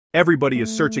Everybody is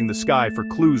searching the sky for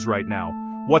clues right now.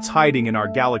 What's hiding in our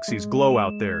galaxy's glow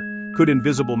out there? Could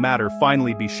invisible matter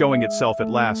finally be showing itself at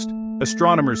last?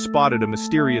 Astronomers spotted a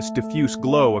mysterious diffuse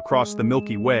glow across the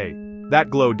Milky Way. That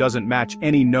glow doesn't match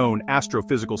any known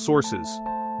astrophysical sources.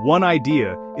 One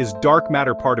idea is dark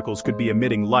matter particles could be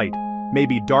emitting light,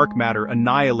 maybe dark matter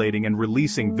annihilating and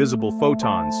releasing visible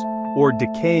photons, or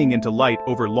decaying into light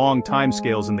over long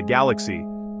timescales in the galaxy.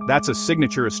 That's a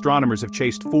signature astronomers have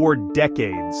chased for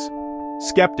decades.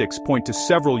 Skeptics point to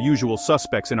several usual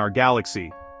suspects in our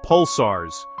galaxy: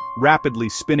 pulsars, rapidly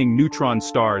spinning neutron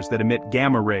stars that emit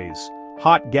gamma rays;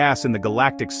 hot gas in the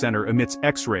galactic center emits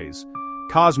X-rays;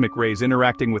 cosmic rays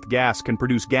interacting with gas can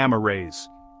produce gamma rays.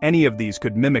 Any of these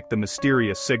could mimic the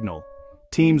mysterious signal.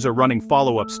 Teams are running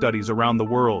follow-up studies around the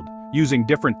world, using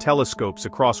different telescopes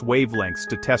across wavelengths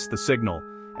to test the signal,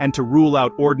 and to rule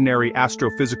out ordinary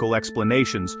astrophysical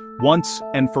explanations once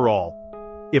and for all.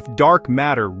 If dark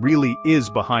matter really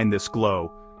is behind this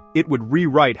glow, it would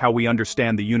rewrite how we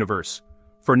understand the universe.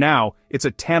 For now, it's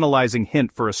a tantalizing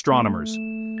hint for astronomers.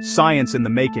 Science in the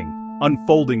making,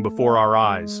 unfolding before our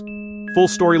eyes. Full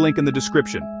story link in the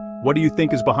description. What do you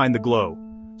think is behind the glow?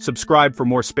 Subscribe for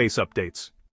more space updates.